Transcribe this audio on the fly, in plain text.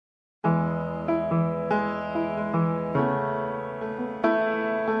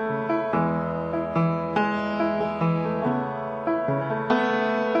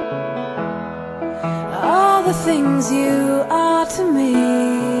things you are to me,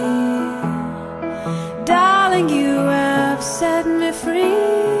 darling, you have set me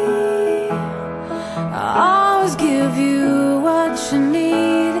free. I'll always give you what you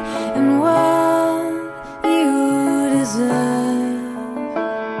need and what you deserve.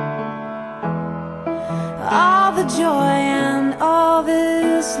 All the joy and all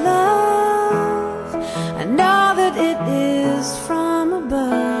this love, I know that it is from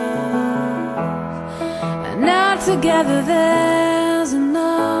above, and now together there's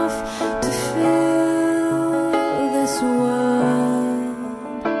enough to fill this world.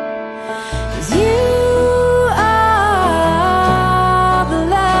 'Cause you are the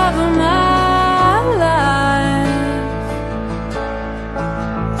love of my life.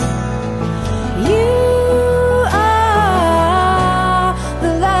 You are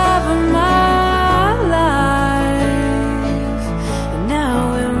the love of my life, and now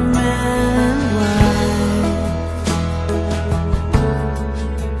we're man and wife.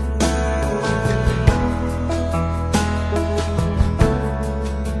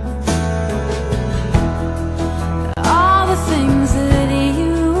 All the things that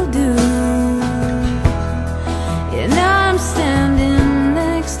you do, and I'm standing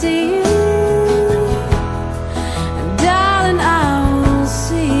next to you, and darling, I will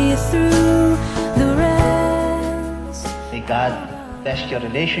see through the rest. May God bless your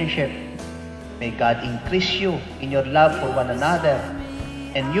relationship. May God increase you in your love for one another.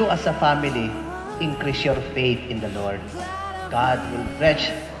 And you as a family, increase your faith in the Lord. God will bless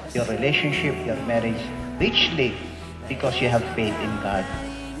your relationship, your marriage richly because you have faith in God.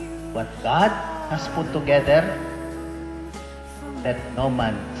 What God has put together, let no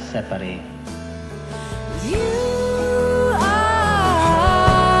man separate. You are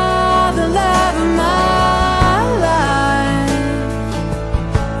the love of my life.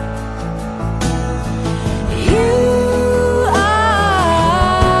 You are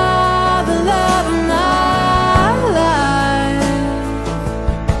the love of my life.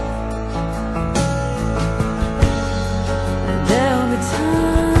 There'll be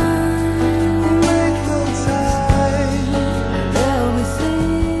time, there'll be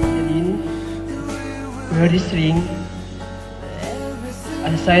things, Wear this ring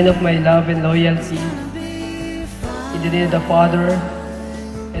as a sign of my love and loyalty, in the name of the Father,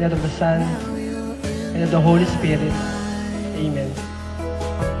 and of the Son, and of the Holy Spirit. Amen.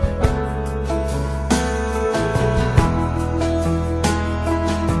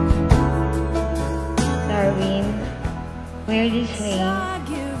 Darwin, wear this ring I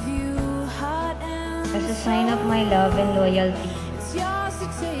give you heart and as a sign of my love and loyalty, it's yours to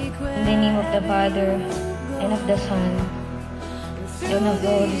take in the name of the Father, and of the Son, and of the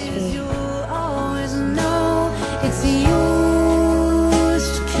Holy Spirit. You'll always know it's you.